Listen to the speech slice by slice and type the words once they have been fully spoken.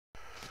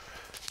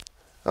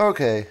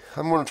Okay,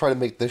 I'm going to try to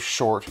make this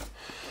short.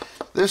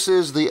 This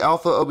is the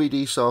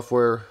Alfaobd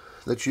software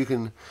that you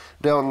can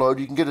download.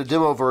 You can get a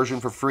demo version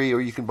for free,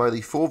 or you can buy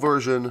the full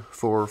version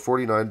for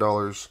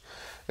 $49.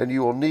 And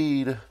you will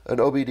need an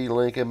OBD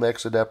Link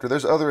MX adapter.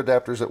 There's other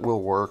adapters that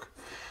will work.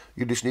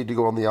 You just need to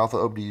go on the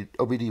Alfaobd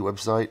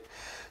website.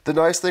 The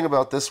nice thing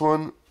about this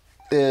one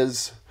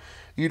is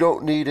you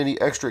don't need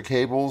any extra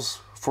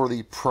cables for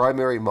the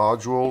primary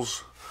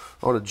modules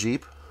on a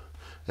Jeep.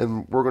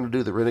 And we're going to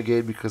do the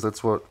Renegade because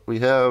that's what we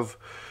have.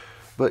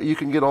 But you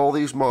can get all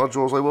these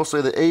modules. I will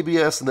say the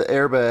ABS and the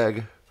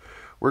airbag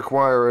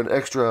require an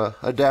extra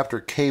adapter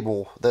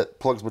cable that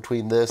plugs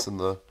between this and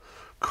the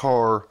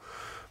car.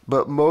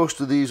 But most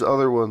of these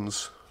other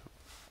ones,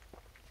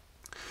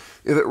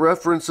 if it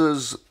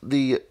references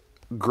the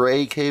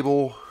gray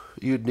cable,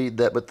 you'd need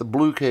that. But the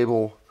blue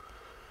cable,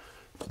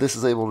 this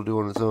is able to do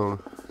on its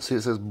own. See,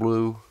 it says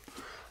blue.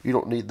 You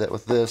don't need that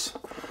with this.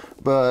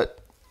 But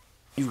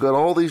you've got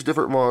all these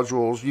different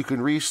modules. You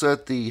can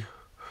reset the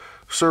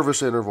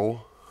service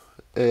interval,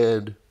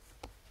 and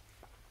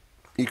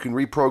you can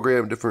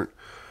reprogram different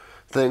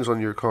things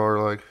on your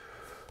car, like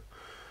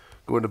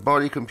go into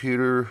body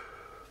computer,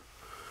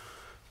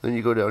 then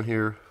you go down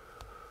here,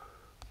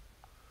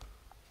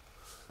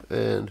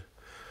 and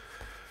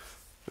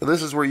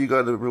this is where you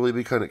got to really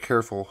be kind of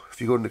careful.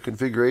 If you go into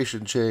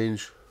configuration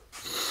change,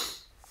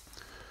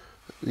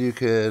 you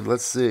can,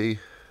 let's see,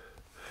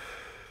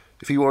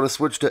 if you want to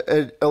switch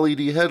to LED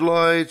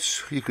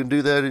headlights, you can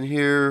do that in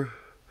here.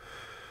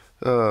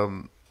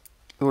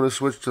 You want to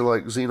switch to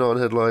like xenon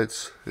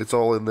headlights, it's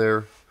all in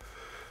there.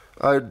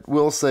 I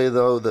will say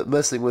though that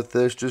messing with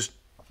this, just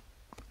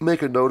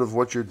make a note of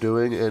what you're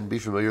doing and be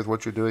familiar with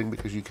what you're doing,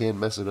 because you can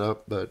mess it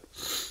up. But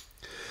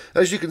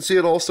as you can see,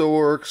 it also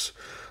works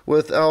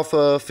with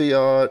Alfa,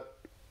 Fiat,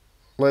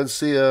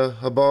 Lancia,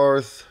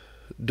 Abarth,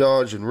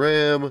 Dodge and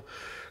Ram,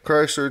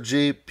 Chrysler,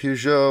 Jeep,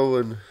 Peugeot,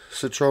 and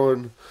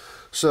Citroen.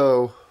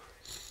 So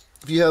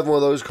if you have one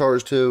of those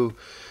cars too,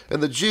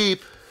 and the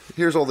Jeep,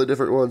 here's all the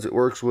different ones it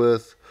works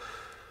with.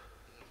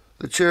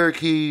 The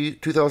Cherokee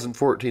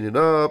 2014 and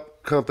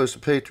up, Compass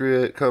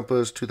Patriot,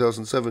 Compass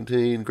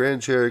 2017,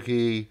 Grand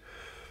Cherokee,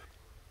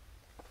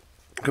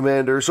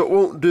 Commander. So it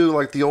won't do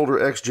like the older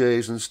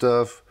XJs and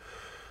stuff,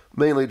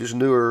 mainly just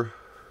newer.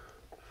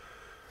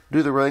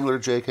 Do the Wrangler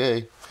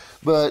JK.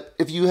 But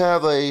if you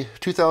have a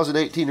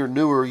 2018 or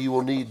newer, you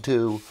will need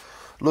to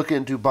look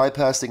into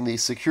bypassing the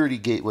security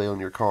gateway on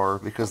your car,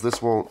 because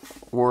this won't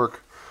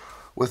work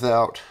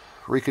without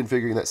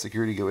reconfiguring that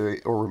security gateway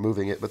or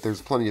removing it. But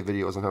there's plenty of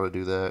videos on how to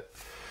do that.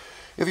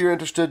 If you're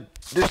interested,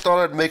 just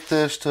thought I'd make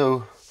this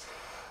so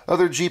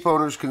other Jeep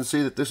owners can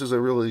see that this is a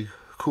really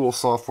cool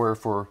software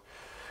for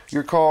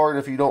your car, and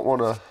if you don't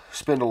want to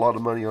spend a lot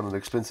of money on an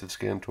expensive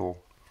scan tool.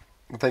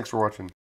 Thanks for watching.